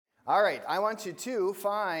All right, I want you to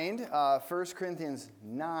find 1 Corinthians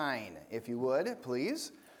 9, if you would,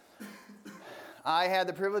 please. I had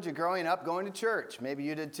the privilege of growing up going to church. Maybe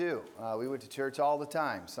you did too. We went to church all the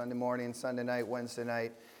time, Sunday morning, Sunday night, Wednesday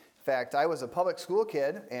night. In fact, I was a public school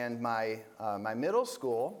kid, and my middle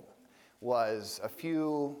school was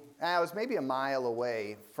was maybe a mile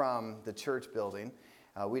away from the church building.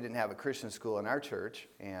 We didn't have a Christian school in our church,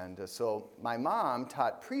 and so my mom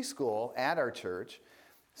taught preschool at our church.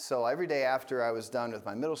 So every day after I was done with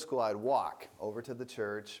my middle school, I'd walk over to the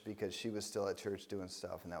church because she was still at church doing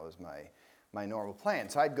stuff, and that was my normal plan.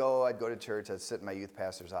 So I'd go to church, I'd sit in my youth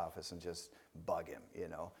pastor's office and just bug him,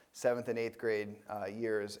 7th and 8th grade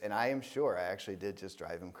years, and I am sure I actually did just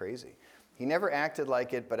drive him crazy. He never acted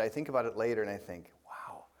like it, but I think about it later and I think,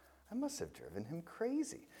 wow, I must have driven him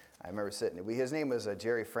crazy. I remember his name was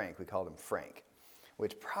Jerry Frank, we called him Frank,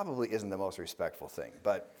 which probably isn't the most respectful thing,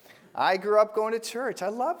 but I grew up going to church. I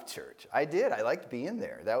loved church. I did. I liked being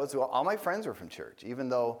there. All my friends were from church. Even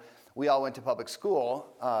though we all went to public school,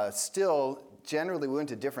 still, generally we went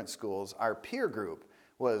to different schools. Our peer group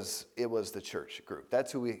was the church group.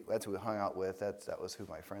 That's who we hung out with. That was who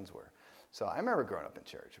my friends were. So I remember growing up in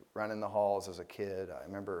church, running the halls as a kid. I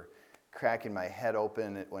remember cracking my head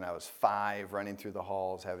open when I was 5, running through the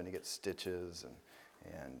halls, having to get stitches,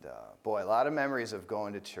 and boy, a lot of memories of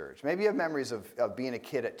going to church. Maybe you have memories of being a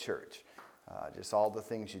kid at church, just all the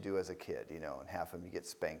things you do as a kid, and half of them you get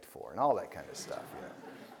spanked for, and all that kind of stuff.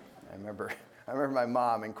 I remember my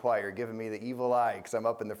mom in choir giving me the evil eye because I'm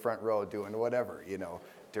up in the front row doing whatever,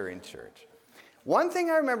 during church. One thing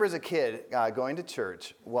I remember as a kid going to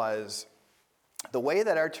church was the way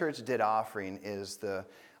that our church did offering is the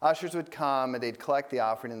ushers would come and they'd collect the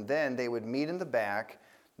offering, and then they would meet in the back.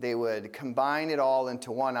 They would combine it all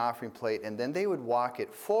into one offering plate, and then they would walk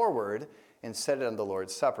it forward and set it on the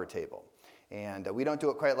Lord's Supper table. And we don't do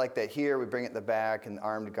it quite like that here. We bring it in the back, and the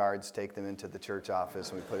armed guards take them into the church office,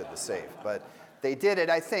 and we put it in the safe. But they did it,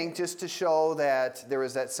 I think, just to show that there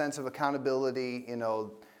was that sense of accountability.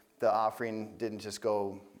 The offering didn't just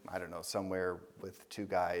go, somewhere with 2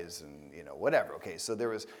 guys and, whatever. Okay, so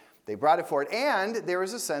they brought it forward, and there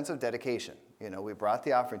was a sense of dedication. We brought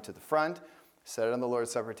the offering to the front, set it on the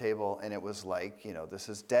Lord's Supper table, and it was like, this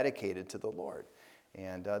is dedicated to the Lord.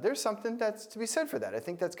 And there's something that's to be said for that. I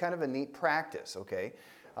think that's kind of a neat practice, okay?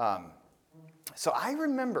 So I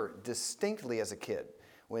remember distinctly as a kid,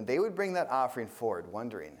 when they would bring that offering forward,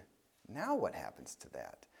 wondering, now what happens to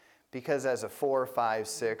that? Because as a 4, 5,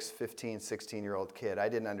 6, 15, 16-year-old kid, I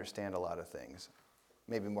didn't understand a lot of things.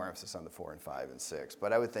 Maybe more emphasis on the 4 and 5 and 6.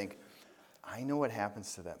 But I would think, I know what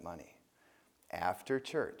happens to that money. After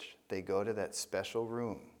church, they go to that special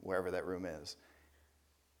room, wherever that room is,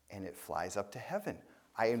 and it flies up to heaven.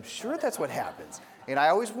 I am sure that's what happens. And I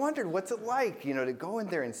always wondered, what's it like, to go in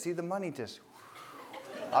there and see the money just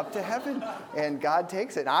up to heaven, and God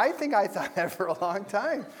takes it. And I think I thought that for a long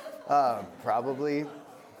time, probably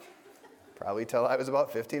till I was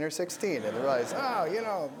about 15 or 16, and I realized,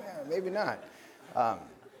 maybe not.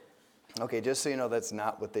 Okay, just so you know, that's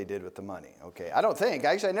not what they did with the money. Okay, I don't think.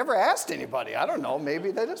 Actually, I never asked anybody. I don't know.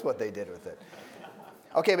 Maybe that is what they did with it.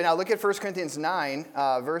 Okay, but now look at 1 Corinthians 9,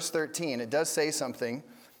 verse 13. It does say something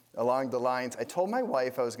along the lines. I told my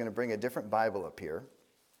wife I was going to bring a different Bible up here,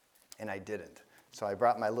 and I didn't. So I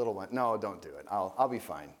brought my little one. No, don't do it. I'll be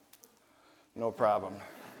fine. No problem.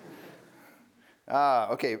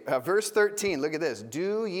 Verse 13. Look at this.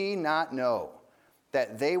 Do ye not know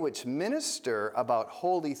that they which minister about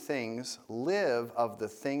holy things live of the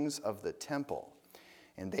things of the temple,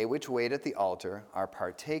 and they which wait at the altar are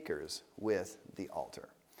partakers with the altar.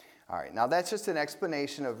 All right, now that's just an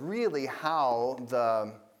explanation of really how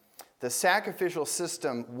the sacrificial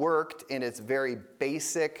system worked in its very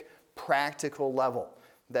basic, practical level,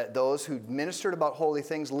 that those who ministered about holy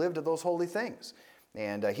things lived of those holy things.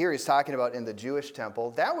 And here he's talking about in the Jewish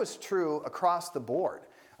temple. That was true across the board.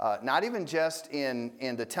 Not even just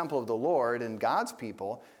in the temple of the Lord and God's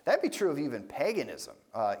people. That'd be true of even paganism,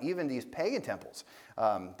 even these pagan temples.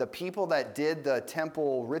 The people that did the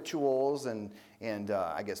temple rituals and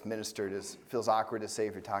I guess ministered feels awkward to say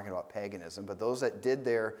if you're talking about paganism, but those that did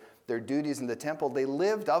their duties in the temple, they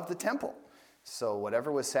lived of the temple. So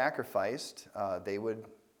whatever was sacrificed, that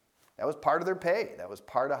was part of their pay. That was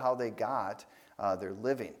part of how they got their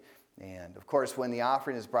living. And of course, when the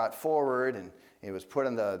offering is brought forward and it was put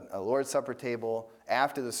on the Lord's Supper table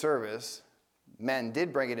after the service, men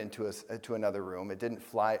did bring it into another room. It didn't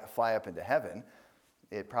fly up into heaven.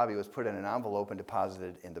 It probably was put in an envelope and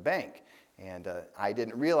deposited in the bank. And I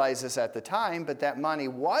didn't realize this at the time, but that money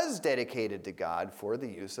was dedicated to God for the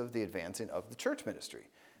use of the advancing of the church ministry.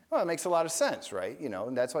 Well, it makes a lot of sense, right?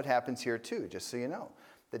 And that's what happens here too, just so you know.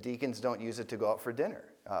 The deacons don't use it to go out for dinner.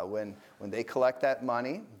 When they collect that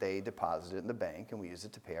money, they deposit it in the bank, and we use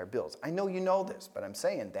it to pay our bills. I know you know this, but I'm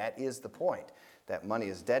saying that is the point. That money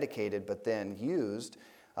is dedicated, but then used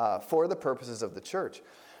for the purposes of the church.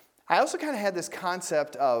 I also kind of had this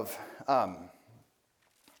concept of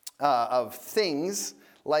things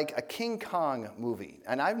like a King Kong movie.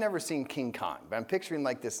 And I've never seen King Kong, but I'm picturing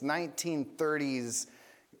like this 1930s,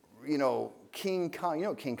 King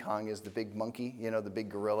Kong. King Kong is the big monkey, the big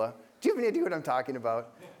gorilla. Do you have any idea what I'm talking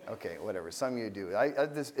about? Okay, whatever. Some of you do. I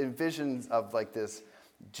had this envision of like this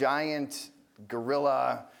giant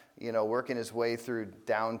gorilla, working his way through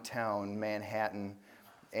downtown Manhattan,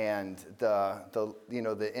 and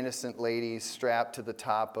the innocent lady strapped to the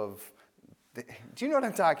top of. Do you know what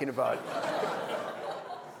I'm talking about?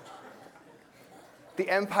 The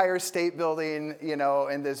Empire State Building,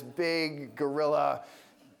 and this big gorilla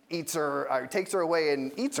eats her, or takes her away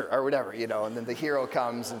and eats her, or whatever, and then the hero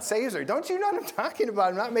comes and saves her. Don't you know what I'm talking about?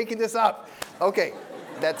 I'm not making this up. Okay,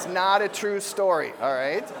 that's not a true story, all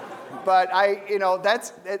right? But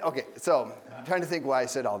that's, okay, so I'm trying to think why I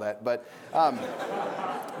said all that, but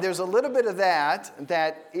there's a little bit of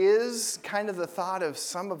that is kind of the thought of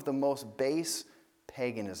some of the most base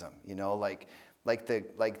paganism, like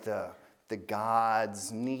the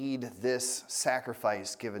gods need this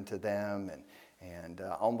sacrifice given to them, and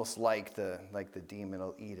almost like the demon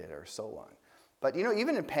will eat it or so on. But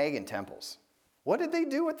even in pagan temples, what did they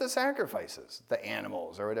do with the sacrifices? The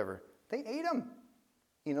animals or whatever, they ate them.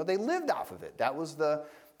 They lived off of it. That was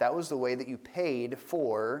the way that you paid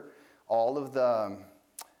for all of the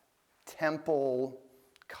temple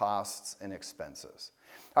costs and expenses.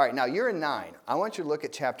 All right, now you're in 9. I want you to look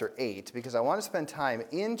at chapter 8 because I want to spend time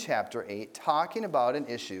in chapter 8 talking about an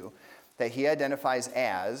issue that he identifies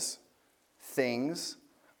as things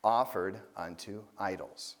offered unto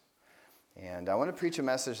idols. And I want to preach a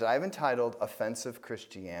message that I've entitled Offensive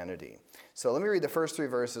Christianity. So let me read the first 3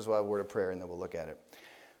 verses while I have a word of prayer, and then we'll look at it.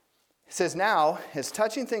 It says, "Now, as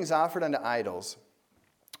touching things offered unto idols,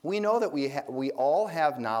 we know that we all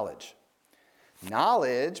have knowledge.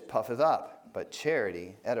 Knowledge puffeth up, but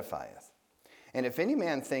charity edifieth. And if any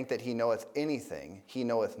man think that he knoweth anything, he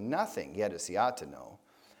knoweth nothing, yet as he ought to know.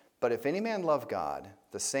 But if any man love God,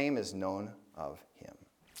 the same is known of him."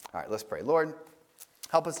 All right, let's pray. Lord,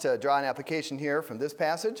 help us to draw an application here from this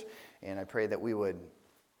passage, and I pray that we would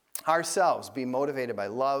ourselves be motivated by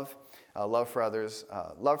love, love for others,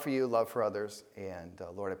 love for you, love for others. And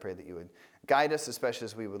Lord, I pray that you would guide us, especially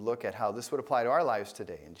as we would look at how this would apply to our lives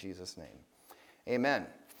today. In Jesus' name, amen.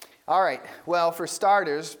 All right, well, for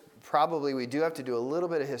starters, probably we do have to do a little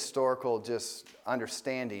bit of historical just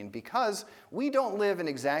understanding because we don't live in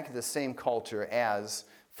exactly the same culture as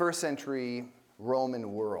first century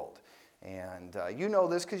Roman world. And you know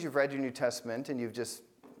this because you've read your New Testament and you've just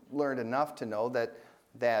learned enough to know that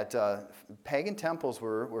pagan temples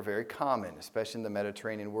were very common, especially in the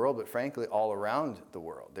Mediterranean world, but frankly all around the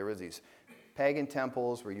world. There were these pagan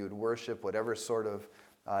temples where you would worship whatever sort of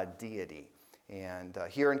deity. And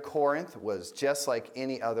here in Corinth was just like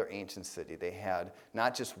any other ancient city. They had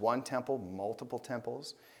not just one temple, multiple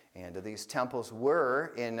temples. And these temples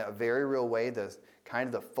were, in a very real way, the kind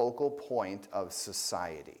of the focal point of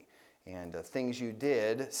society. And things you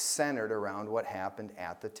did centered around what happened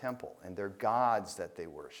at the temple and their gods that they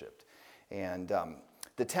worshipped. And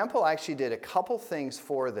the temple actually did a couple things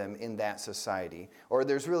for them in that society. Or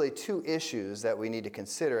there's really 2 issues that we need to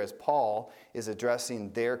consider as Paul is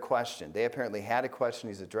addressing their question. They apparently had a question,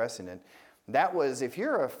 he's addressing it. That was, if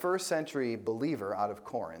you're a first century believer out of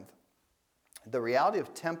Corinth, the reality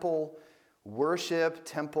of temple worship,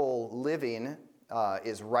 temple living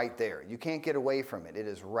is right there. You can't get away from it. It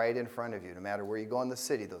is right in front of you. No matter where you go in the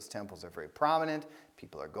city, those temples are very prominent.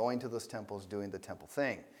 People are going to those temples, doing the temple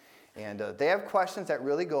thing. And they have questions that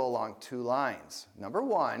really go along 2 lines. Number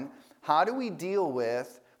 1, how do we deal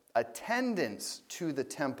with attendance to the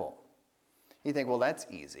temple? You think, well, that's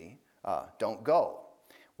easy. Don't go.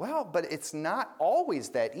 Well, but it's not always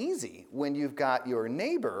that easy when you've got your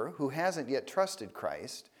neighbor who hasn't yet trusted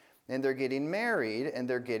Christ, and they're getting married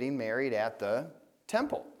at the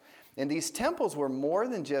temple. And these temples were more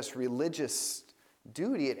than just religious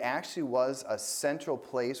duty. It actually was a central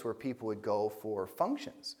place where people would go for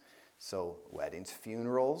functions. So weddings,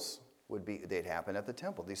 funerals they'd happen at the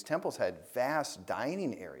temple. These temples had vast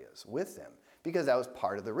dining areas with them because that was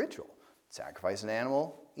part of the ritual. Sacrifice an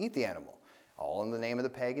animal, eat the animal, all in the name of the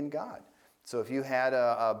pagan god. So if you had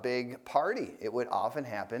a big party, it would often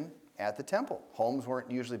happen at the temple. Homes weren't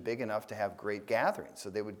usually big enough to have great gatherings, so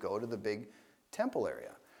they would go to the big temple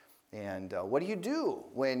area. And what do you do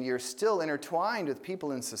when you're still intertwined with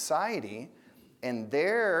people in society and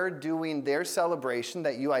they're doing their celebration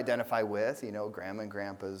that you identify with, grandma and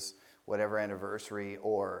grandpa's whatever anniversary,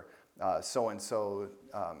 or so-and-so,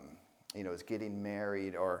 is getting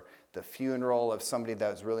married, or the funeral of somebody that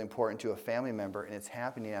was really important to a family member, and it's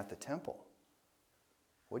happening at the temple.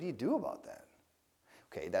 What do you do about that?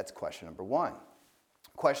 Okay, that's question number one.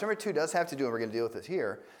 Question number two does have to do, and we're going to deal with this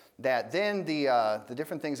here, that then the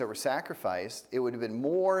different things that were sacrificed, it would have been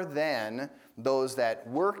more than those that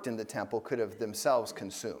worked in the temple could have themselves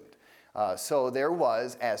consumed. So there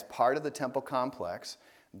was, as part of the temple complex,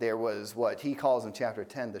 there was what he calls in chapter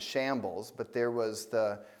 10 the shambles, but there was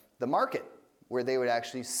the market where they would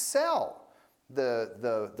actually sell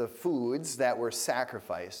the foods that were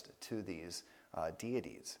sacrificed to these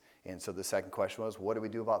deities. And so the second question was, what do we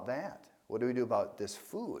do about that? What do we do about this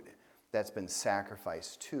food that's been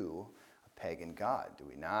sacrificed to a pagan god? Do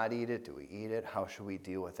we not eat it? Do we eat it? How should we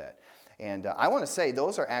deal with that? And I want to say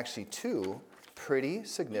those are actually two pretty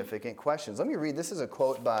significant questions. Let me read. This is a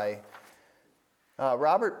quote by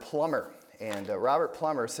Robert Plummer. And Robert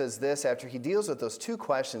Plummer says this after he deals with those two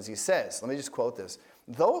questions. He says, let me just quote this.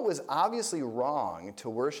 Though it was obviously wrong to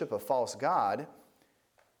worship a false god,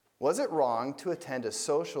 was it wrong to attend a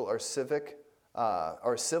social or civic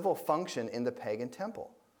or civil function in the pagan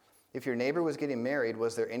temple? If your neighbor was getting married,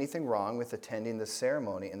 was there anything wrong with attending the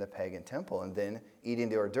ceremony in the pagan temple and then eating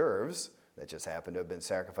the hors d'oeuvres that just happened to have been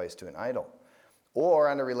sacrificed to an idol? Or,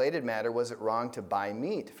 on a related matter, was it wrong to buy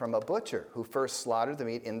meat from a butcher who first slaughtered the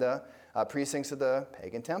meat in the precincts of the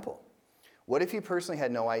pagan temple? What if you personally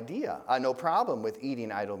had no problem with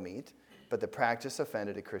eating idol meat, but the practice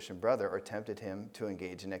offended a Christian brother or tempted him to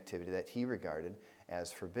engage in activity that he regarded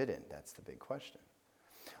as forbidden? That's the big question.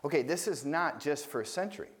 Okay, this is not just first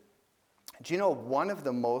century. Do you know one of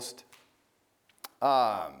the most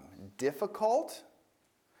difficult,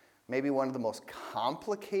 maybe one of the most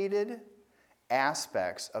complicated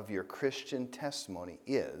aspects of your Christian testimony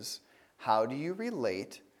is how do you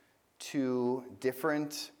relate to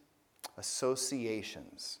different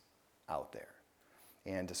associations out there?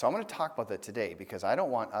 And so I'm going to talk about that today because I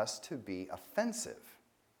don't want us to be offensive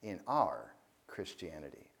in our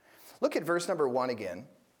Christianity. Look at verse number 1 again,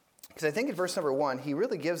 because I think in verse number 1, he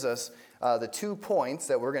really gives us the 2 points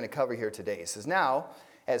that we're going to cover here today. He says, now,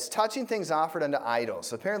 as touching things offered unto idols.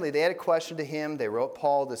 So apparently they had a question to him. They wrote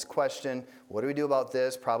Paul this question. What do we do about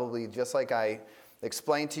this? Probably just like I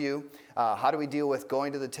explained to you. How do we deal with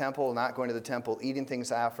going to the temple, not going to the temple, eating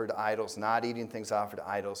things offered to idols, not eating things offered to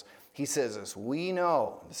idols? He says this, we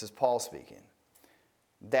know, this is Paul speaking,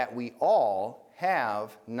 that we all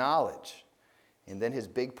have knowledge. And then his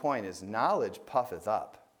big point is, knowledge puffeth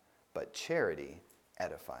up, but charity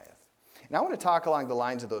edifieth. And I want to talk along the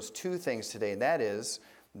lines of those 2 things today, and that is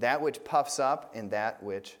that which puffs up and that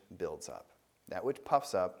which builds up. That which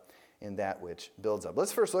puffs up and that which builds up.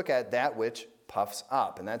 Let's first look at that which puffs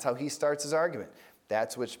up, and that's how he starts his argument.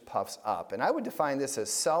 That's which puffs up. And I would define this as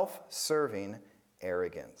self-serving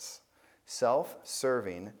arrogance.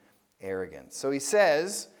 Self-serving arrogance. So he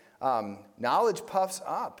says, knowledge puffs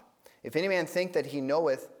up. If any man think that he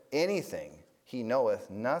knoweth anything, he knoweth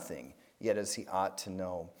nothing, yet as he ought to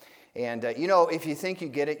know. And, if you think you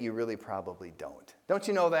get it, you really probably don't. Don't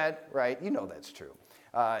you know that, right? You know that's true.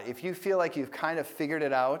 If you feel like you've kind of figured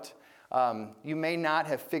it out, you may not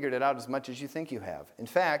have figured it out as much as you think you have. In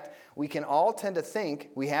fact, we can all tend to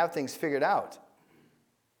think we have things figured out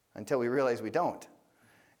until we realize we don't.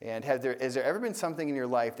 And has there ever been something in your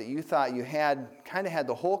life that you thought you had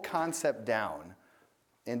the whole concept down,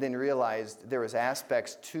 and then realized there was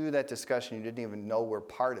aspects to that discussion you didn't even know were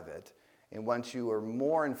part of it? And once you were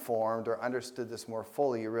more informed or understood this more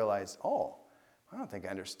fully, you realized, oh, I don't think I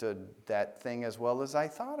understood that thing as well as I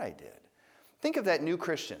thought I did. Think of that new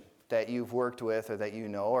Christian that you've worked with or that you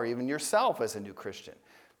know, or even yourself as a new Christian.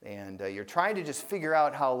 And you're trying to just figure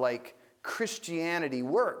out how, Christianity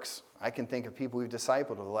works. I can think of people we've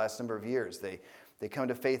discipled over the last number of years. They come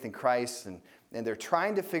to faith in Christ, and they're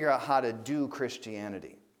trying to figure out how to do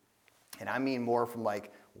Christianity. And I mean more from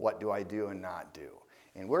what do I do and not do?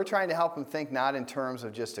 And we're trying to help them think not in terms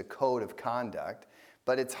of just a code of conduct,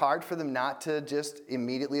 but it's hard for them not to just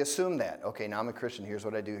immediately assume that. Okay, now I'm a Christian, here's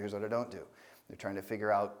what I do, here's what I don't do. They're trying to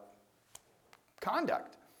figure out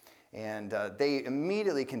conduct. And they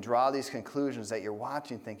immediately can draw these conclusions that you're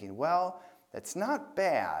watching thinking, well, that's not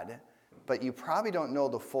bad, but you probably don't know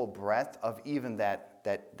the full breadth of even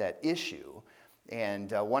that issue.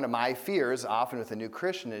 And one of my fears, often with a new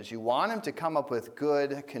Christian, is you want them to come up with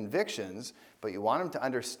good convictions, but you want them to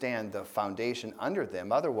understand the foundation under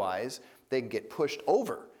them. Otherwise, they can get pushed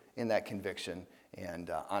over in that conviction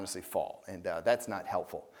and honestly fall. And that's not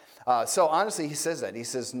helpful. So honestly, he says that. He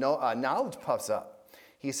says, no, knowledge puffs up.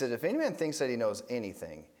 He said, if any man thinks that he knows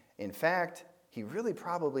anything, in fact, he really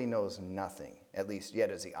probably knows nothing, at least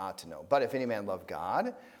yet as he ought to know. But if any man love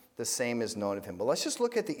God, the same is known of him. But let's just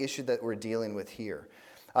look at the issue that we're dealing with here.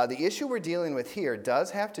 The issue we're dealing with here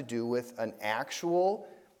does have to do with an actual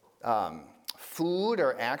food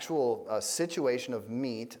or actual situation of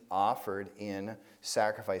meat offered in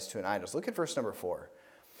sacrifice to an idol. Look at verse number 4.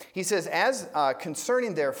 He says, as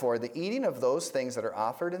concerning, therefore, the eating of those things that are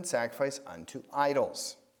offered in sacrifice unto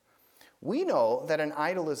idols. We know that an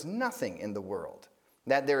idol is nothing in the world,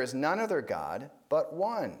 that there is none other God but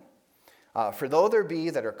one. For though there be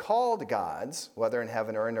that are called gods, whether in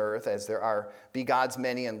heaven or in earth, as be gods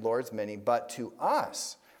many and lords many, but to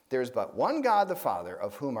us there is but one God the Father,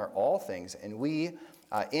 of whom are all things, and we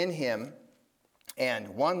in him, and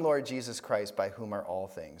one Lord Jesus Christ, by whom are all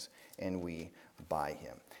things, and we by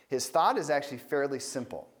him. His thought is actually fairly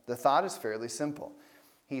simple. The thought is fairly simple.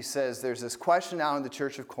 He says there's this question now in the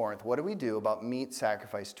church of Corinth, what do we do about meat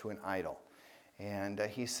sacrificed to an idol? And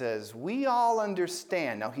he says, we all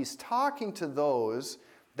understand. Now he's talking to those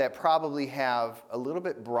that probably have a little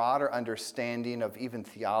bit broader understanding of even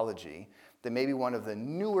theology than maybe one of the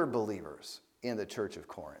newer believers in the church of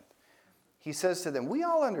Corinth. He says to them, we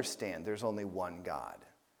all understand there's only one God.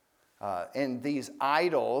 And these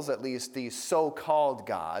idols, at least these so-called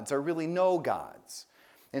gods, are really no gods.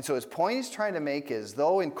 And so his point he's trying to make is,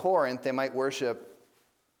 though in Corinth they might worship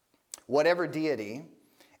whatever deity,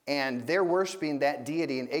 and they're worshiping that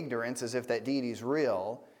deity in ignorance as if that deity is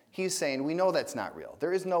real, he's saying, we know that's not real.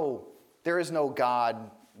 There is no God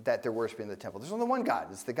that they're worshiping in the temple. There's only one God.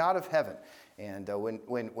 It's the God of heaven. And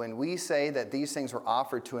when we say that these things were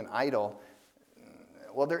offered to an idol,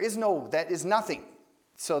 well, that is nothing.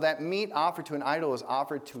 So that meat offered to an idol is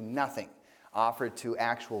offered to nothing, offered to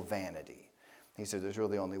actual vanity. He said there's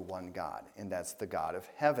really only one God, and that's the God of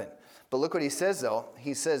heaven. But look what he says, though.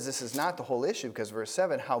 He says this is not the whole issue, because verse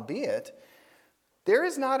 7, howbeit, there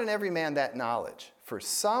is not in every man that knowledge, for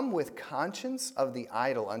some with conscience of the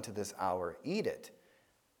idol unto this hour eat it,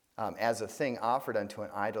 as a thing offered unto an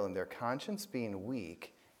idol, and their conscience being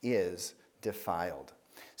weak is defiled.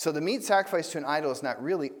 So the meat sacrificed to an idol is not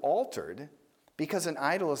really altered, because an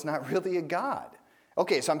idol is not really a god.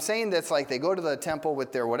 Okay, so I'm saying that's like they go to the temple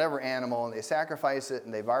with their whatever animal, and they sacrifice it,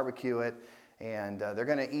 and they barbecue it, and they're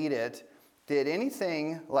going to eat it. Did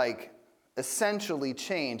anything like essentially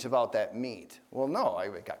change about that meat? Well, no,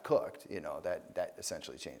 it got cooked. That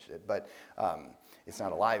essentially changed it, but it's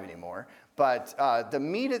not alive anymore. But the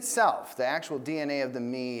meat itself, the actual DNA of the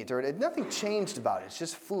meat, nothing changed about it. It's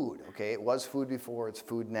just food. Okay, it was food before; it's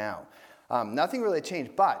food now. Nothing really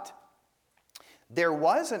changed, but there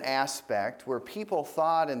was an aspect where people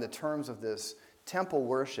thought in the terms of this temple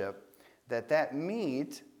worship that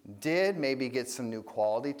meat did maybe get some new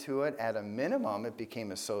quality to it. At a minimum, it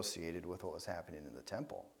became associated with what was happening in the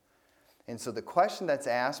temple. And so the question that's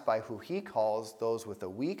asked by who he calls those with a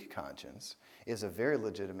weak conscience is a very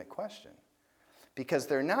legitimate question. Because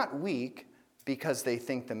they're not weak because they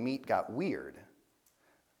think the meat got weird.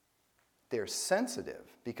 They're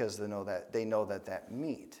sensitive because they know that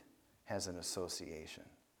meat has an association.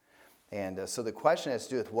 And so the question has to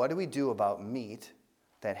do with, what do we do about meat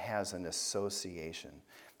that has an association?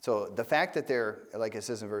 So the fact that there, like it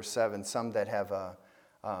says in verse 7, some that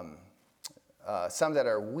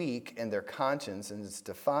are weak in their conscience and it's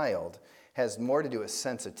defiled, has more to do with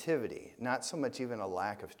sensitivity, not so much even a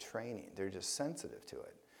lack of training. They're just sensitive to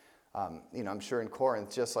it. I'm sure in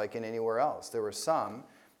Corinth, just like in anywhere else, there were some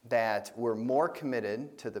that were more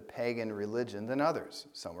committed to the pagan religion than others.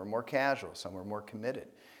 Some were more casual, some were more committed.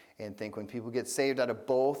 And think when people get saved out of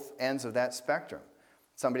both ends of that spectrum,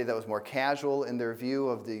 somebody that was more casual in their view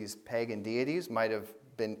of these pagan deities might have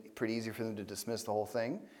been pretty easy for them to dismiss the whole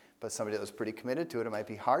thing, but somebody that was pretty committed to it, it might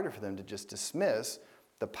be harder for them to just dismiss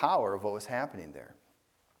the power of what was happening there.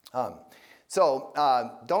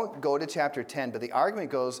 Don't go to chapter 10, but the argument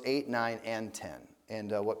goes 8, 9, and 10.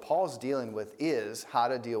 And what Paul's dealing with is how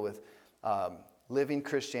to deal with living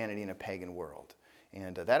Christianity in a pagan world.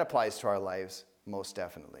 And that applies to our lives most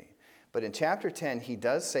definitely. But in chapter 10, he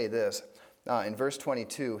does say this. In verse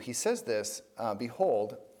 22, he says this,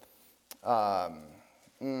 behold,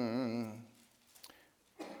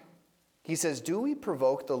 he says, do we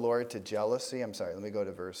provoke the Lord to jealousy? I'm sorry, let me go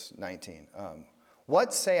to verse 19.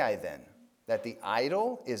 What say I then? That the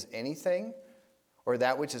idol is anything? Or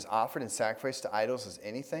that which is offered in sacrifice to idols is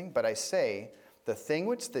anything? But I say, the thing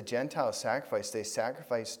which the Gentiles sacrifice, they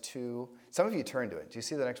sacrifice to... Some of you turn to it. Do you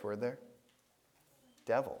see the next word there?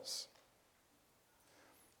 Devils.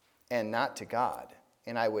 and not to God.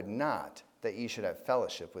 And I would not that ye should have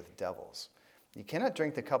fellowship with devils. You cannot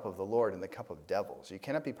drink the cup of the Lord and the cup of devils. You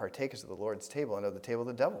cannot be partakers of the Lord's table and of the table of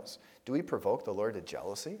the devils. Do we provoke the Lord to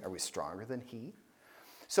jealousy? Are we stronger than he?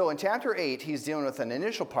 So in chapter 8, he's dealing with an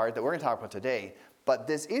initial part that we're going to talk about today. But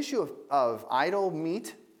this issue of idol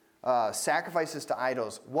meat, sacrifices to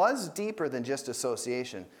idols, was deeper than just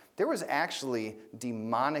association. There was actually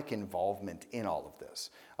demonic involvement in all of this.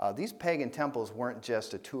 These pagan temples weren't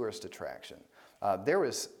just a tourist attraction. There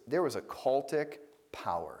was a cultic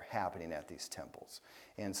power happening at these temples.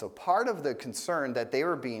 And so part of the concern that they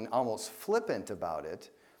were being almost flippant about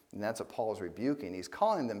it, and that's what Paul's rebuking, he's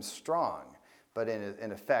calling them strong, but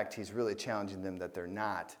in effect, he's really challenging them that they're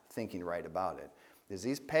not thinking right about it. Because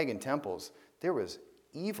these pagan temples, there was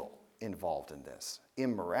evil involved in this.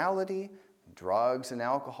 Immorality, drugs and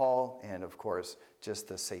alcohol, and of course, just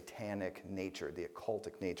the satanic nature, the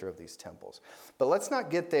occultic nature of these temples. But let's not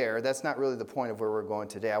get there. That's not really the point of where we're going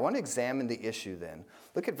today. I want to examine the issue then.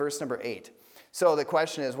 Look at verse number 8. So the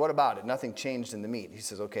question is, what about it? Nothing changed in the meat. He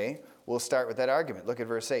says, okay, we'll start with that argument. Look at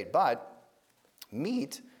verse 8. But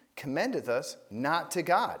meat commendeth us not to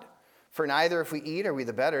God. For neither if we eat are we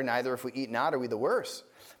the better, neither if we eat not are we the worse.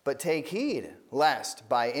 But take heed, lest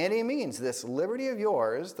by any means this liberty of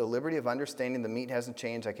yours, the liberty of understanding the meat hasn't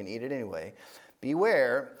changed, I can eat it anyway,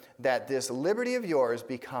 beware that this liberty of yours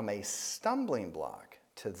become a stumbling block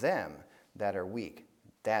to them that are weak.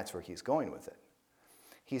 That's where he's going with it.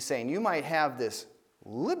 He's saying you might have this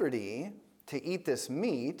liberty to eat this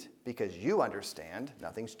meat because you understand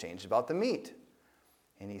nothing's changed about the meat.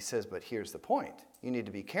 And he says, but here's the point. You need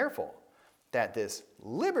to be careful that this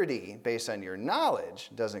liberty, based on your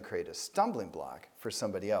knowledge, doesn't create a stumbling block for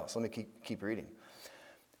somebody else. Let me keep reading.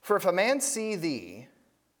 For if a man see thee,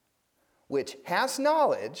 which hast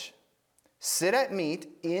knowledge, sit at meat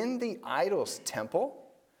in the idol's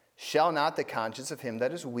temple, shall not the conscience of him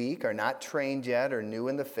that is weak, or not trained yet, or new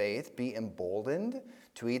in the faith, be emboldened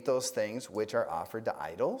to eat those things which are offered to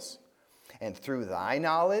idols? And through thy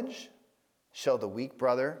knowledge shall the weak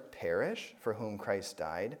brother perish for whom Christ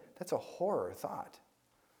died? That's a horror thought.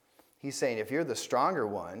 He's saying if you're the stronger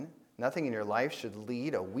one, nothing in your life should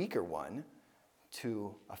lead a weaker one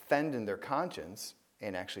to offend in their conscience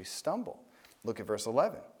and actually stumble. Look at verse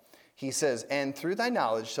 11. He says, and through thy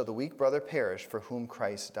knowledge shall the weak brother perish for whom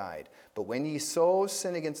Christ died. But when ye so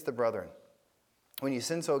sin against the brethren, when ye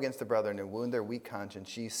sin so against the brethren and wound their weak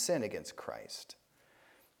conscience, ye sin against Christ.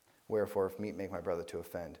 Wherefore, if meat make my brother to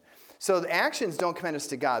offend. So the actions don't commend us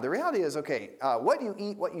to God. The reality is, okay, what you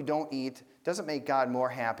eat, what you don't eat, doesn't make God more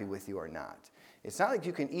happy with you or not. It's not like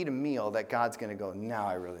you can eat a meal that God's going to go, now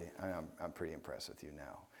I'm pretty impressed with you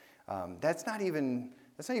now. That's not even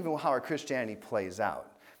how our Christianity plays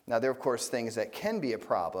out. Now, there are, of course, things that can be a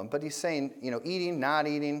problem, but he's saying, eating, not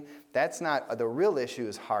eating, that's not, the real issue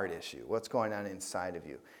is heart issue, what's going on inside of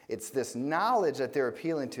you. It's this knowledge that they're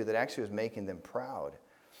appealing to that actually was making them proud.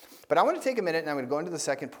 But I want to take a minute, and I'm going to go into the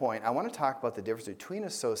second point. I want to talk about the difference between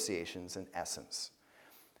associations and essence.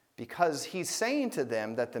 Because he's saying to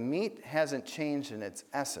them that the meat hasn't changed in its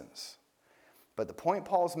essence. But the point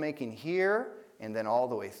Paul's making here, and then all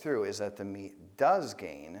the way through, is that the meat does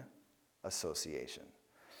gain association.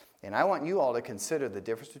 And I want you all to consider the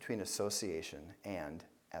difference between association and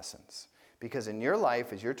essence. Because in your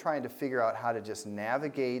life, as you're trying to figure out how to just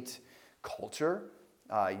navigate culture,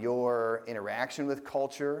 your interaction with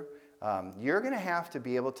culture, you're going to have to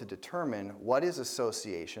be able to determine what is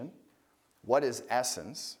association, what is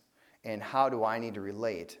essence, and how do I need to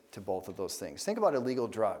relate to both of those things. Think about illegal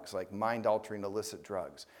drugs, like mind-altering illicit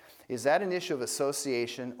drugs. Is that an issue of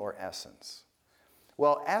association or essence?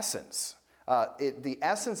 Well, essence. The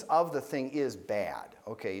essence of the thing is bad.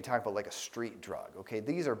 Okay, you talk about like a street drug. Okay,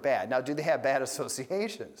 these are bad. Now, do they have bad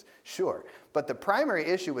associations? Sure. But the primary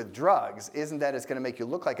issue with drugs isn't that it's going to make you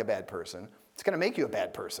look like a bad person. It's going to make you a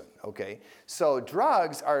bad person. Okay, so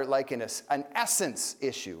drugs are like an essence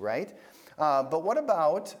issue, right? But what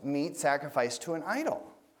about meat sacrificed to an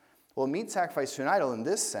idol? Well, meat sacrificed to an idol in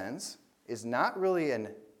this sense is not really an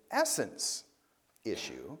essence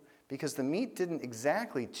issue, because the meat didn't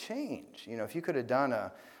exactly change. If you could have done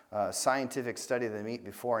a scientific study of the meat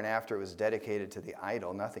before and after it was dedicated to the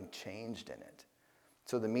idol, nothing changed in it.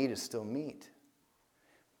 So the meat is still meat,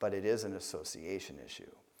 but it is an association issue.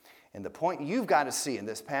 And the point you've got to see in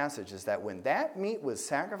this passage is that when that meat was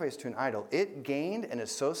sacrificed to an idol, it gained an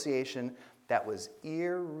association that was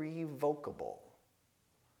irrevocable.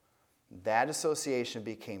 That association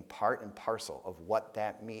became part and parcel of what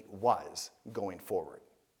that meat was going forward.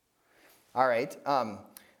 All right,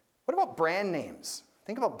 what about brand names?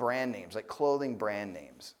 Think about brand names, like clothing brand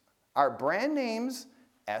names. Are brand names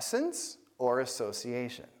essence or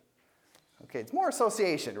association? Okay, it's more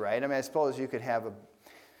association, right? I mean, I suppose you could have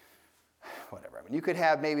you could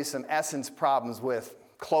have maybe some essence problems with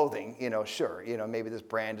clothing, sure. Maybe this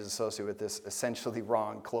brand is associated with this essentially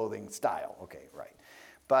wrong clothing style. Okay, right.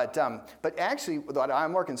 But actually, what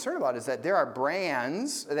I'm more concerned about is that there are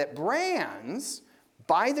brands,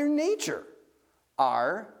 by their nature,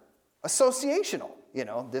 are associational.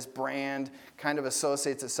 This brand kind of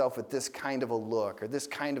associates itself with this kind of a look or this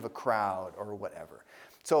kind of a crowd or whatever.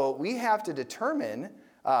 So we have to determine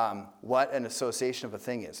what an association of a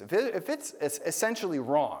thing is. If it's essentially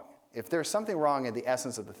wrong, if there's something wrong in the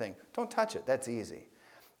essence of the thing, don't touch it. That's easy.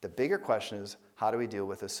 The bigger question is, how do we deal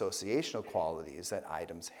with associational qualities that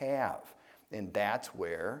items have? And that's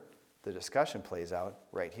where the discussion plays out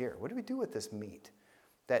right here. What do we do with this meat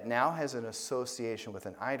that now has an association with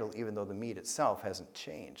an idol, even though the meat itself hasn't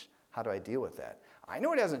changed? How do I deal with that? I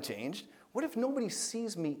know it hasn't changed. What if nobody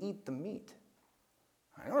sees me eat the meat?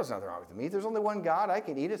 I know there's nothing wrong with the meat. There's only one God. I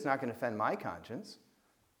can eat it. It's not going to offend my conscience.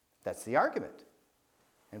 That's the argument.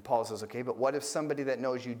 And Paul says, okay, but what if somebody that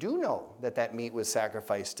knows you do know that meat was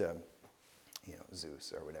sacrificed to,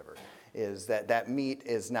 Zeus or whatever, is that meat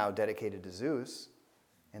is now dedicated to Zeus,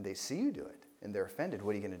 and they see you do it, and they're offended.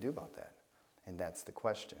 What are you going to do about that? And that's the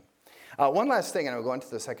question. One last thing, and I'm going to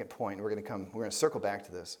the second point. We're going to circle back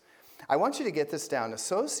to this. I want you to get this down.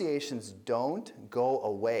 Associations don't go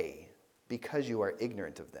away because you are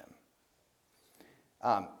ignorant of them.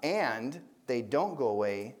 And they don't go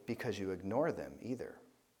away because you ignore them either.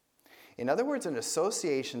 In other words, an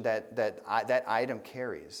association that item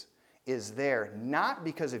carries is there not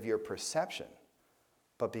because of your perception,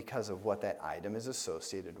 but because of what that item is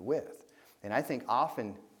associated with. And I think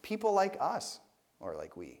often people like us, or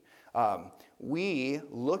like we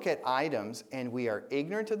look at items and we are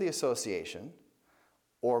ignorant of the association,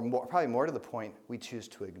 or probably more to the point, we choose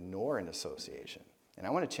to ignore an association. And I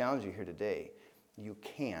want to challenge you here today. You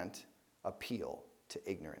can't appeal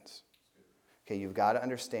to ignorance. Okay, you've got to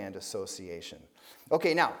understand association.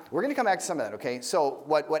 Okay, now, we're going to come back to some of that, okay? So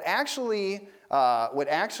what actually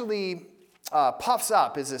puffs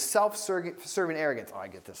up is this self-serving arrogance. Oh, I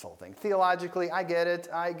get this whole thing. Theologically, I get it.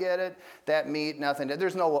 That meat, nothing.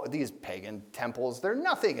 There's these pagan temples, they're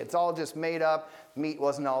nothing. It's all just made up. Meat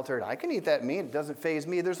wasn't altered. I can eat that meat. It doesn't faze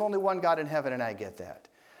me. There's only one God in heaven, and I get that.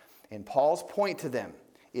 And Paul's point to them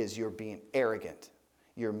is you're being arrogant.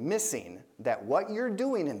 You're missing that what you're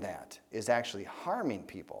doing in that is actually harming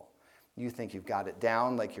people. You think you've got it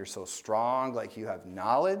down, like you're so strong, like you have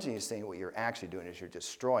knowledge, and you're saying what you're actually doing is you're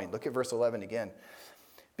destroying. Look at verse 11 again.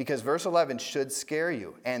 Because verse 11 should scare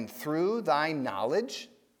you. And through thy knowledge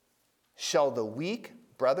shall the weak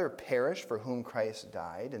brother perish for whom Christ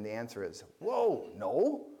died? And the answer is, whoa,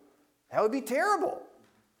 no, that would be terrible.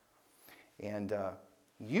 And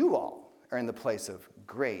you all are in the place of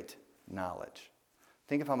great knowledge.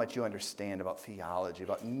 Think of how much you understand about theology,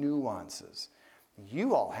 about nuances.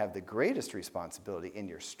 You all have the greatest responsibility in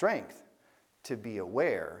your strength to be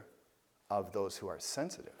aware of those who are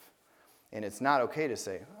sensitive. And it's not okay to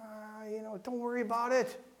say, don't worry about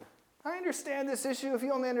it. I understand this issue. If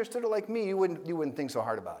you only understood it like me, you wouldn't think so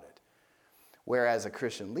hard about it. Whereas a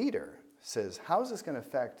Christian leader says, how is this going to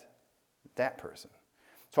affect that person?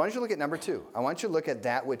 So I want you to look at number 2. I want you to look at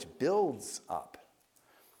that which builds up.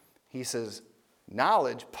 He says,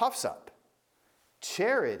 knowledge puffs up.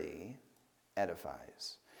 Charity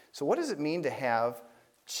edifies. So what does it mean to have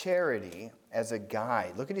charity as a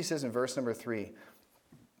guide? Look at what he says in verse number 3.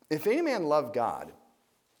 If any man love God,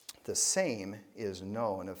 the same is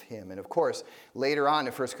known of him. And of course, later on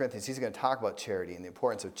in 1 Corinthians, he's going to talk about charity and the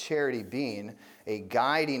importance of charity being a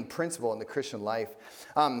guiding principle in the Christian life.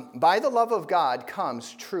 By the love of God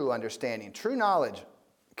comes true understanding. True knowledge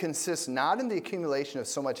consists not in the accumulation of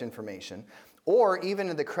so much information, or even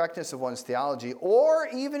in the correctness of one's theology, or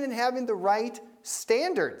even in having the right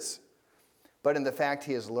standards, but in the fact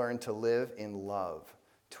he has learned to live in love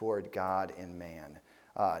toward God and man.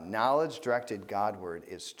 Knowledge directed Godward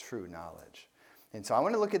is true knowledge. And so I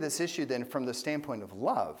want to look at this issue then from the standpoint of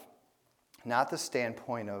love, not the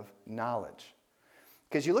standpoint of knowledge.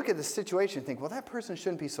 Because you look at the situation and think, well, that person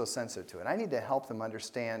shouldn't be so sensitive to it. I need to help them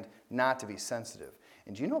understand not to be sensitive.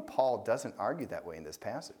 And do you know Paul doesn't argue that way in this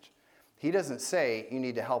passage? He doesn't say you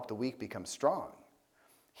need to help the weak become strong.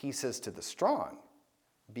 He says to the strong,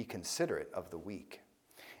 be considerate of the weak.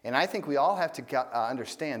 And I think we all have to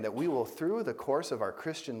understand that we will, through the course of our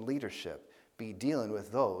Christian leadership, be dealing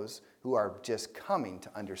with those who are just coming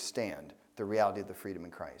to understand the reality of the freedom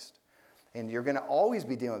in Christ. And you're going to always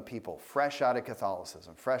be dealing with people fresh out of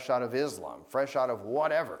Catholicism, fresh out of Islam, fresh out of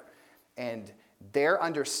whatever. And their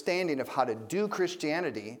understanding of how to do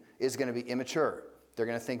Christianity is going to be immature. They're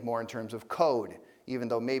going to think more in terms of code, even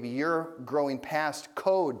though maybe you're growing past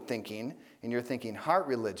code thinking and you're thinking heart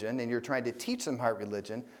religion and you're trying to teach them heart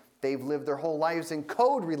religion. They've lived their whole lives in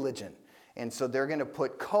code religion. And so they're going to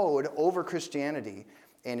put code over Christianity.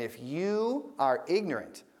 And if you are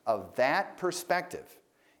ignorant of that perspective,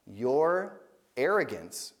 your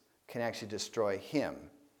arrogance can actually destroy him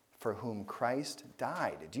for whom Christ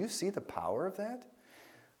died. Do you see the power of that?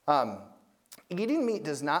 Eating meat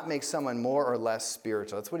does not make someone more or less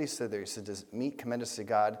spiritual. That's what he said there. He said, does meat commend us to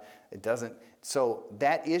God? It doesn't. So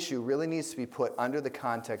that issue really needs to be put under the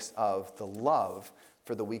context of the love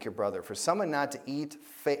for the weaker brother. For someone not to eat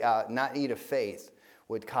of faith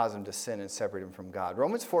would cause him to sin and separate him from God.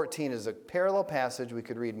 Romans 14 is a parallel passage. We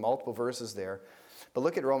could read multiple verses there. But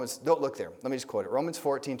look at Romans, don't look there. Let me just quote it. Romans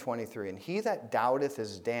 14:23. And he that doubteth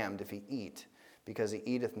is damned if he eat, because he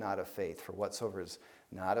eateth not of faith. For whatsoever is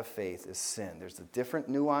not of faith is sin. There's a different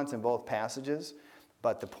nuance in both passages,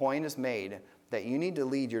 but the point is made that you need to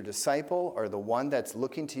lead your disciple or the one that's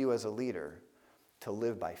looking to you as a leader to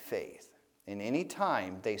live by faith. And any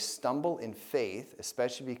time they stumble in faith,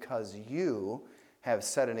 especially because you have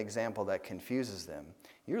set an example that confuses them,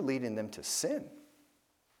 you're leading them to sin.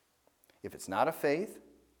 If it's not a faith,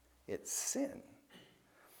 it's sin.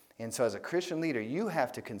 And so as a Christian leader, you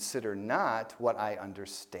have to consider not what I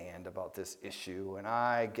understand about this issue and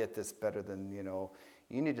I get this better than,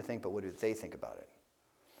 you need to think, but what do they think about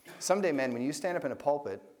it? Someday, men, when you stand up in a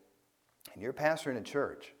pulpit and you're pastoring a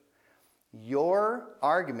church, your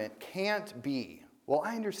argument can't be, well,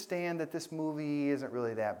 I understand that this movie isn't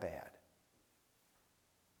really that bad.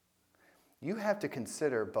 You have to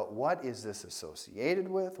consider, but what is this associated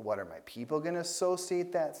with? What are my people going to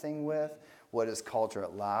associate that thing with? What does culture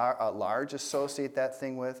at large associate that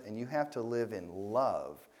thing with? And you have to live in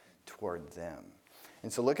love toward them.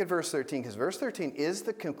 And so look at verse 13, because verse 13 is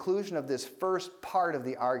the conclusion of this first part of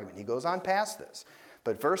the argument. He goes on past this.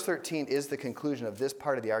 But verse 13 is the conclusion of this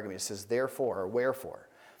part of the argument. It says, therefore, or wherefore,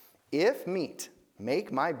 if meat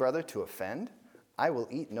make my brother to offend, I will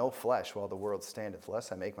eat no flesh while the world standeth,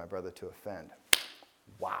 lest I make my brother to offend.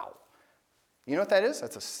 Wow. You know what that is?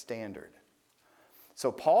 That's a standard.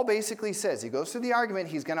 So Paul basically says, he goes through the argument,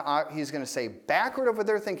 he's going to say backward of what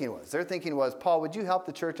their thinking was. Their thinking was, Paul, would you help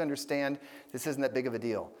the church understand this isn't that big of a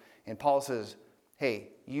deal? And Paul says, hey,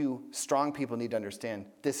 you strong people need to understand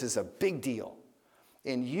this is a big deal.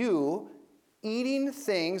 And you eating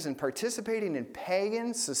things and participating in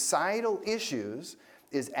pagan societal issues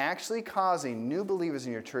is actually causing new believers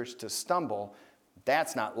in your church to stumble.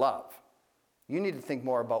 That's not love. You need to think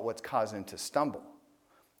more about what's causing them to stumble.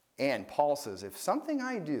 And Paul says, if something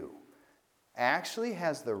I do actually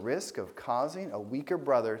has the risk of causing a weaker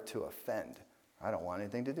brother to offend, I don't want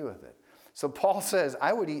anything to do with it. So Paul says,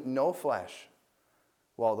 I would eat no flesh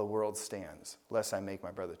while the world stands, lest I make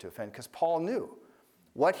my brother to offend. Because Paul knew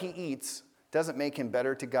what he eats doesn't make him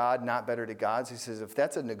better to God, not better to God. So he says, if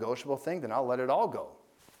that's a negotiable thing, then I'll let it all go.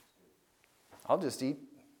 I'll just eat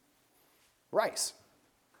rice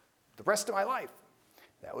the rest of my life.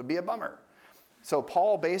 That would be a bummer. So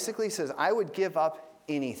Paul basically says, I would give up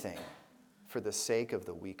anything for the sake of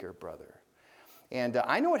the weaker brother. And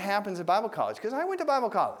I know what happens in Bible college, because I went to Bible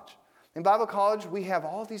college. In Bible college, we have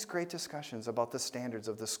all these great discussions about the standards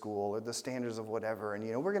of the school or the standards of whatever.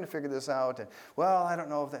 And, we're going to figure this out. And, well, I don't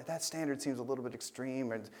know if that standard seems a little bit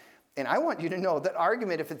extreme. And I want you to know that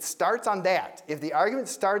argument, if it starts on that, if the argument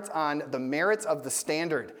starts on the merits of the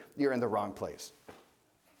standard, you're in the wrong place.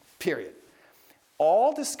 Period.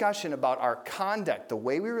 All discussion about our conduct, the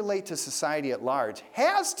way we relate to society at large,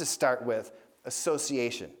 has to start with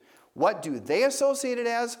association. What do they associate it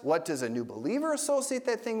as? What does a new believer associate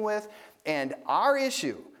that thing with? And our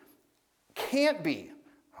issue can't be,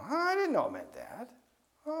 I didn't know it meant that.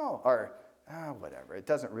 Whatever. It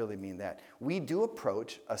doesn't really mean that. We do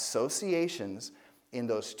approach associations in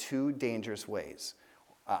those two dangerous ways.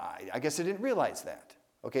 I guess I didn't realize that.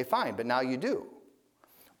 Okay, fine, but now you do.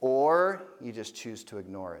 Or you just choose to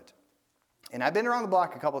ignore it. And I've been around the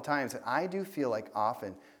block a couple of times, and I do feel like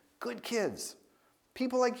often good kids,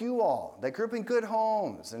 people like you all, that grew up in good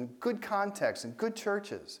homes and good contexts and good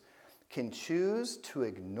churches, can choose to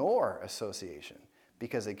ignore association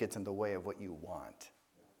because it gets in the way of what you want.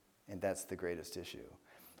 And that's the greatest issue.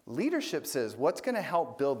 Leadership says what's going to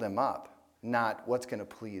help build them up, not what's going to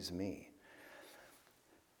please me.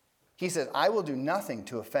 He says, I will do nothing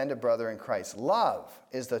to offend a brother in Christ. Love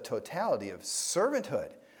is the totality of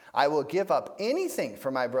servanthood. I will give up anything for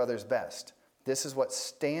my brother's best. This is what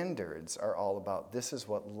standards are all about. This is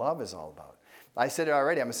what love is all about. I said it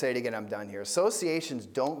already. I'm going to say it again. I'm done here. Associations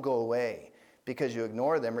don't go away because you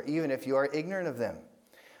ignore them or even if you are ignorant of them.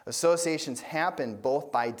 Associations happen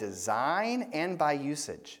both by design and by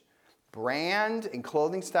usage. Brand and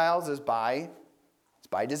clothing styles is by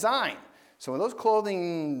design. So when those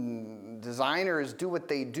clothing designers do what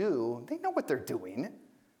they do, they know what they're doing.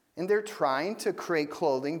 And they're trying to create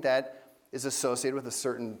clothing that is associated with a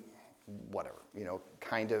certain whatever,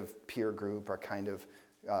 kind of peer group or kind of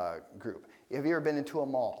group. Have you ever been into a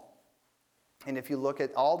mall? And if you look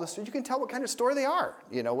at all the stores, you can tell what kind of store they are.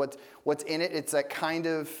 What's in it. It's that kind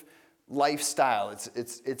of lifestyle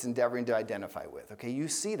it's endeavoring to identify with. Okay, you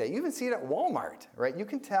see that. You even see it at Walmart, right? You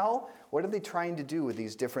can tell what are they trying to do with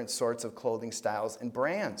these different sorts of clothing styles and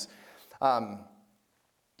brands. I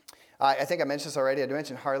think I mentioned this already. I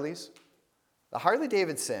mentioned Harleys. The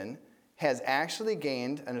Harley-Davidson has actually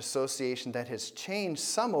gained an association that has changed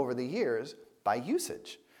some over the years by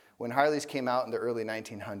usage. When Harleys came out in the early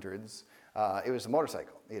 1900s, it was a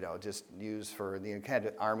motorcycle, just used for the kind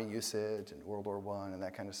of army usage and World War I and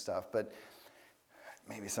that kind of stuff. But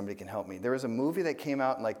maybe somebody can help me. There was a movie that came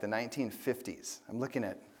out in like the 1950s. I'm looking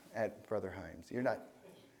at Brother Hines.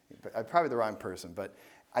 I'm probably the wrong person, but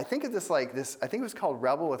I think of this like this. I think it was called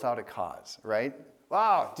Rebel Without a Cause, right?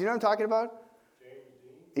 Wow, do you know what I'm talking about?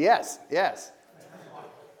 Yes. Yep,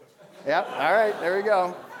 all right, there we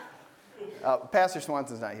go. Pastor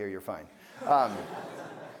Swanson's not here, you're fine.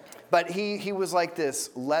 But he was like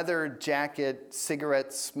this leather jacket,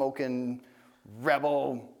 cigarette smoking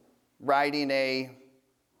rebel riding a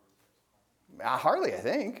Harley, I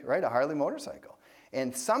think, right? A Harley motorcycle.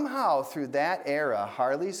 And somehow through that era,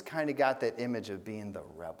 Harleys kind of got that image of being the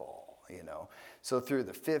rebel, So through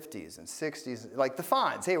the 50s and 60s, like the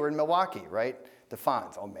Fonz. Hey, we're in Milwaukee, right? The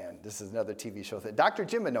Fonz. Oh, man, this is another TV show. Dr.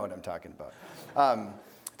 Jim would know what I'm talking about.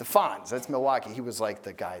 The Fonz, that's Milwaukee. He was like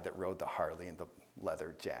the guy that rode the Harley and the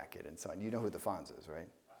leather jacket and so on. You know who the Fonz is, right?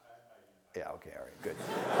 Yeah, okay, all right, good.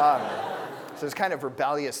 So it's kind of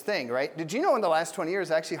rebellious thing, right? Did you know in the last 20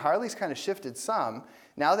 years, actually, Harley's kind of shifted some.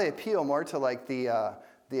 Now they appeal more to like the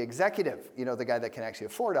executive, the guy that can actually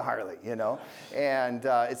afford a Harley, And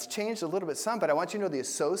it's changed a little bit some, but I want you to know the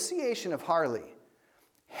association of Harley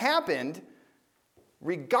happened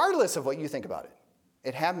regardless of what you think about it.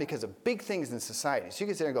 It happened because of big things in society. So you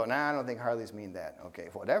can sit there and go, nah, I don't think Harleys mean that. Okay,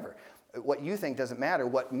 whatever. What you think doesn't matter.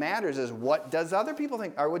 What matters is what does other people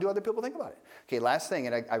think, or what do other people think about it? Okay, last thing,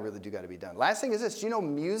 and I really do got to be done. Last thing is this. Do you know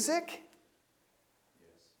music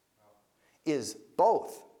is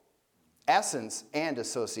both essence and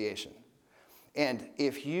association? And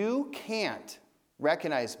if you can't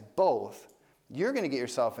recognize both, you're going to get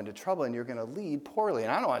yourself into trouble and you're going to lead poorly.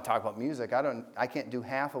 And I don't want to talk about music. I can't do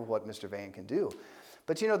half of what Mr. Van can do.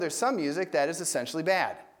 But there's some music that is essentially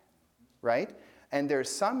bad, right? And there's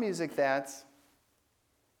some music that's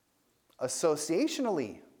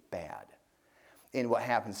associationally bad. And what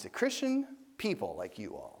happens to Christian people like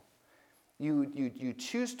you all, you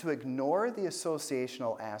choose to ignore the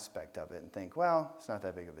associational aspect of it and think, well, it's not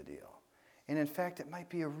that big of a deal. And in fact, it might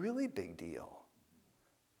be a really big deal.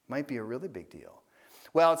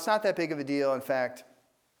 Well, it's not that big of a deal. In fact,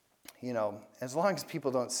 as long as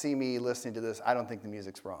people don't see me listening to this, I don't think the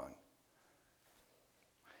music's wrong.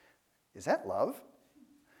 Is that love?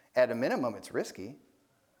 At a minimum, it's risky.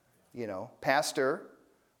 Pastor,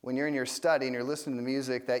 when you're in your study and you're listening to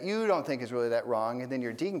music that you don't think is really that wrong, and then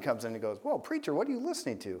your deacon comes in and goes, whoa, preacher, what are you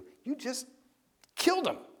listening to? You just killed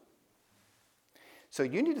him. So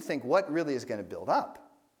you need to think what really is going to build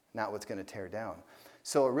up, not what's going to tear down.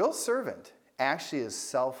 So a real servant actually is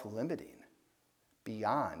self-limiting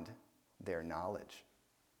beyond their knowledge.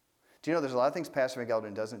 Do you know there's a lot of things Pastor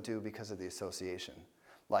McElden doesn't do because of the association?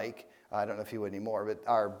 Like, I don't know if he would anymore, but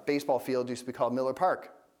our baseball field used to be called Miller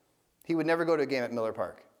Park. He would never go to a game at Miller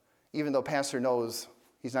Park, even though Pastor knows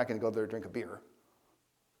he's not going to go there to drink a beer.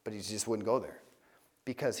 But he just wouldn't go there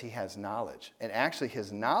because he has knowledge. And actually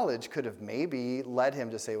his knowledge could have maybe led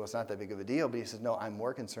him to say, well, it's not that big of a deal. But he says, no, I'm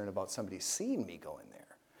more concerned about somebody seeing me going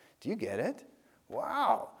there. Do you get it?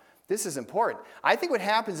 Wow. This is important. I think what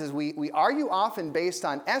happens is we argue often based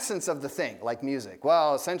on essence of the thing, like music.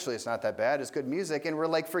 Well, essentially it's not that bad. It's good music. And we're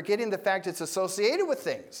like forgetting the fact it's associated with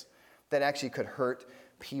things that actually could hurt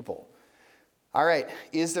people. All right.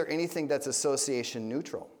 Is there anything that's association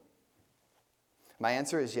neutral? My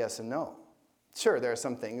answer is yes and no. Sure, there are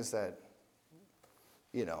some things that,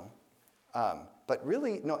 but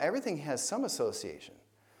really, no, everything has some association.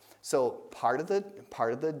 So part of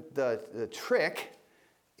the trick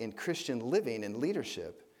in Christian living and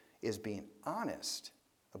leadership is being honest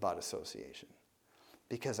about association,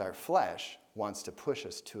 because our flesh wants to push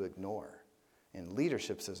us to ignore, and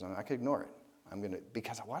leadership says, no, I can ignore it.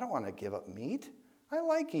 Because I don't want to give up meat. I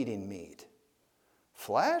like eating meat.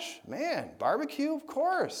 Flesh? Man, barbecue? Of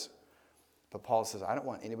course. But Paul says, I don't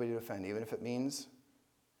want anybody to offend, even if it means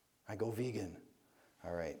I go vegan.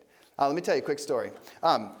 All right. Let me tell you a quick story.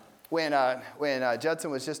 When Judson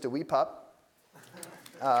was just a wee pup,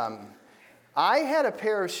 I had a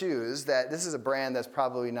pair of shoes this is a brand that's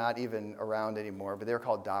probably not even around anymore, but they were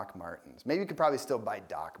called Doc Martens. Maybe you could probably still buy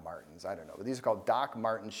Doc Martens. I don't know. But these are called Doc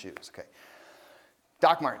Marten shoes. Okay.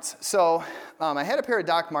 Doc Martens. So I had a pair of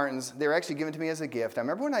Doc Martens. They were actually given to me as a gift. I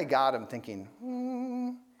remember when I got them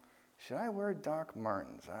thinking, should I wear Doc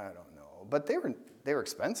Martens? I don't know. But they were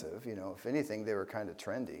expensive. If anything, they were kind of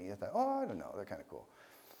trendy. I thought, I don't know. They're kind of cool.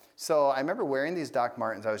 So I remember wearing these Doc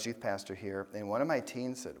Martens. I was youth pastor here, and one of my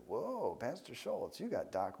teens said, whoa, Pastor Shoultz, you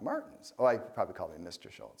got Doc Martens. Oh, I probably called me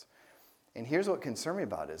Mr. Shoultz. And here's what concerned me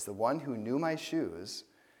about it, is the one who knew my shoes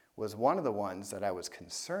was one of the ones that I was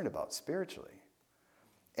concerned about spiritually.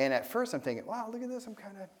 And at first I'm thinking, wow, look at this,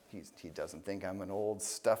 he doesn't think I'm an old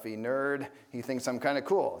stuffy nerd. He thinks I'm kind of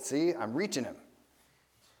cool. See, I'm reaching him.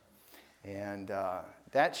 And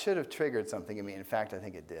that should have triggered something in me. In fact, I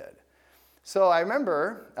think it did. So I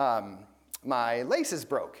remember my laces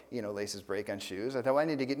broke. Laces break on shoes. I thought, I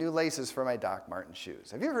need to get new laces for my Doc Marten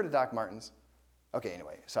shoes. Have you ever heard of Doc Martens? Okay,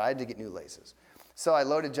 anyway, so I had to get new laces. So I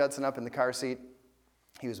loaded Judson up in the car seat.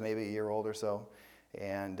 He was maybe a year old or so.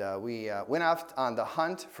 And we went off on the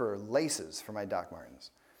hunt for laces for my Doc Martens.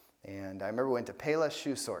 And I remember we went to Payless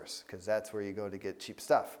Shoe Source, because that's where you go to get cheap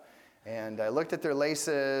stuff. And I looked at their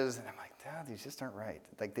laces, and I'm like, these just aren't right.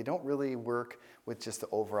 Like, they don't really work with just the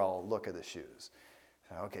overall look of the shoes.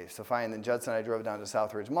 Okay, so fine. Then Judson and I drove down to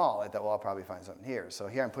Southridge Mall. I thought, I'll probably find something here. So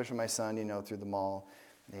here I'm pushing my son, through the mall,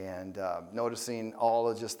 and noticing all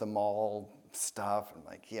of just the mall stuff. I'm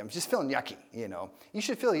like, I'm just feeling yucky, You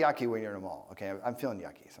should feel yucky when you're in a mall, okay? I'm feeling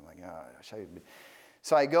yucky. So I'm like,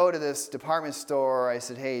 So I go to this department store. I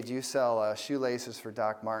said, hey, do you sell shoelaces for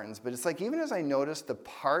Doc Martens? But it's like, even as I noticed the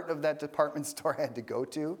part of that department store I had to go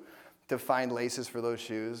to find laces for those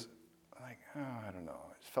shoes, I'm like, I don't know.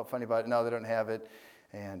 I just felt funny about it. No, they don't have it.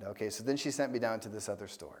 And okay, so then she sent me down to this other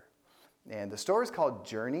store. And the store is called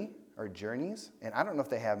Journeys, and I don't know if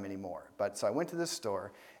they have them anymore. But so I went to this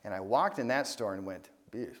store, and I walked in that store and went,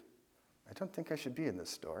 I don't think I should be in this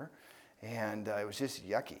store. And it was just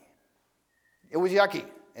yucky. It was yucky.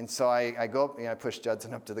 And so I go up, I pushed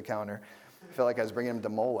Judson up to the counter. I felt like I was bringing him to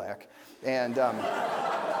Molak. And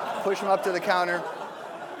push him up to the counter.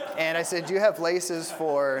 And I said, do you have laces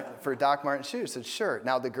for Doc Marten shoes? She said, sure.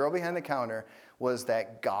 Now, the girl behind the counter was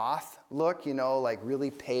that goth look, like really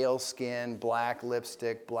pale skin, black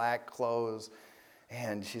lipstick, black clothes.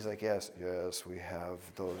 And she's like, yes, we have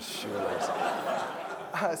those shoes.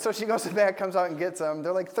 So she goes to the back, comes out and gets them.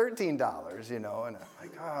 They're like $13, And I'm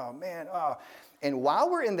like, oh, man, oh. And while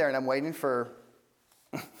we're in there and I'm waiting for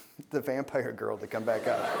the vampire girl to come back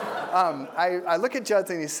up, I look at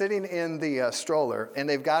Judson. He's sitting in the stroller, and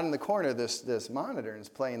they've got in the corner this monitor, and it's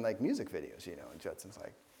playing like music videos, And Judson's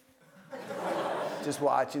like, just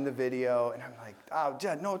watching the video, and I'm like, oh,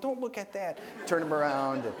 Judd, no, don't look at that. Turn him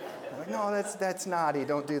around. And I'm like, no, that's naughty.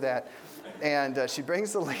 Don't do that. And she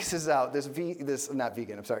brings the laces out. This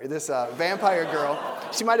vampire girl.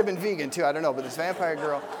 She might have been vegan too. I don't know, but this vampire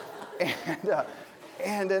girl.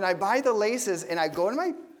 And then I buy the laces, and I go in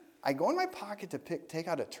my pocket to take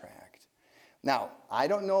out a tract. Now, I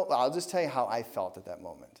don't know. I'll just tell you how I felt at that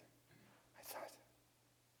moment. I thought,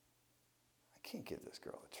 I can't give this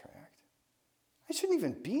girl a tract. I shouldn't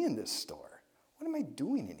even be in this store. What am I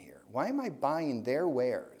doing in here? Why am I buying their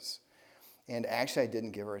wares? And actually, I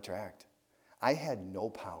didn't give her a tract. I had no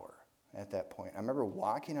power at that point. I remember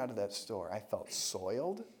walking out of that store. I felt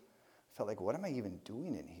soiled. I felt like, what am I even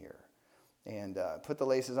doing in here? And put the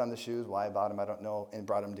laces on the shoes. Why I bought them, I don't know, and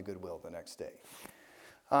brought them to Goodwill the next day.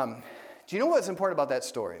 Do you know what's important about that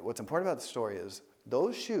story? What's important about the story is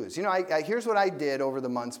those shoes. Here's what I did over the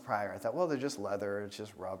months prior. I thought, well, they're just leather, it's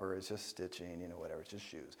just rubber, it's just stitching, whatever, it's just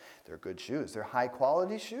shoes. They're good shoes. They're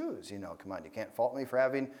high-quality shoes. Come on, you can't fault me for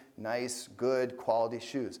having nice, good, quality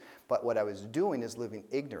shoes. But what I was doing is living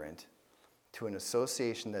ignorant to an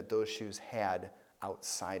association that those shoes had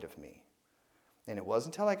outside of me. And it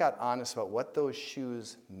wasn't until I got honest about what those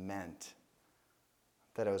shoes meant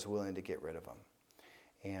that I was willing to get rid of them.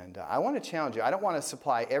 And I want to challenge you. I don't want to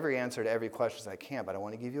supply every answer to every question I can, but I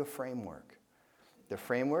want to give you a framework. The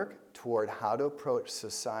framework toward how to approach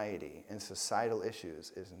society and societal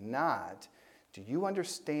issues is not, do you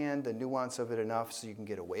understand the nuance of it enough so you can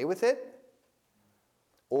get away with it?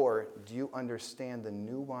 Or do you understand the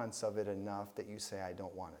nuance of it enough that you say, I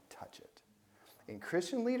don't want to touch it? And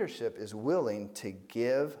Christian leadership is willing to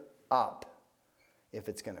give up if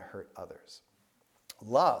it's going to hurt others.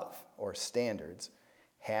 Love, or standards,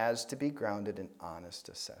 has to be grounded in honest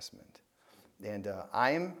assessment. And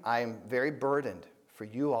I am very burdened for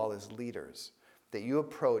you all as leaders that you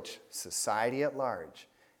approach society at large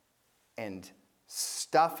and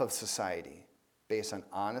stuff of society based on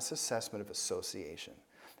honest assessment of association.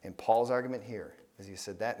 And Paul's argument here is he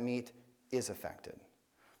said that meat is affected.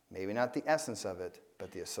 Maybe not the essence of it,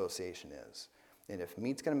 but the association is. And if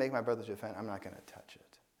meat's going to make my brother to offend, I'm not going to touch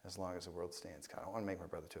it as long as the world stands. God, I don't want to make my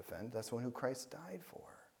brother to offend. That's the one who Christ died for.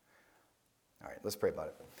 All right, let's pray about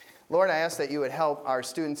it. Lord, I ask that you would help our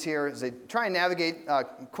students here as they try and navigate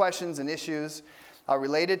questions and issues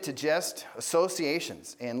related to just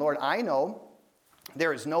associations. And Lord, I know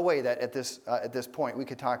there is no way that at this point we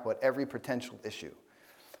could talk about every potential issue.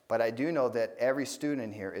 But I do know that every student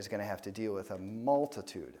in here is going to have to deal with a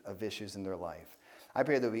multitude of issues in their life. I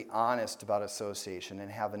pray that we be honest about association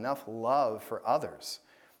and have enough love for others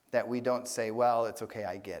that we don't say, well, it's okay,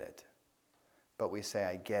 I get it. But we say,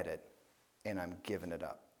 I get it, and I'm giving it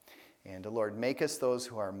up. And Lord, make us those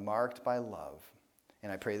who are marked by love.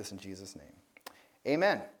 And I pray this in Jesus' name.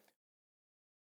 Amen.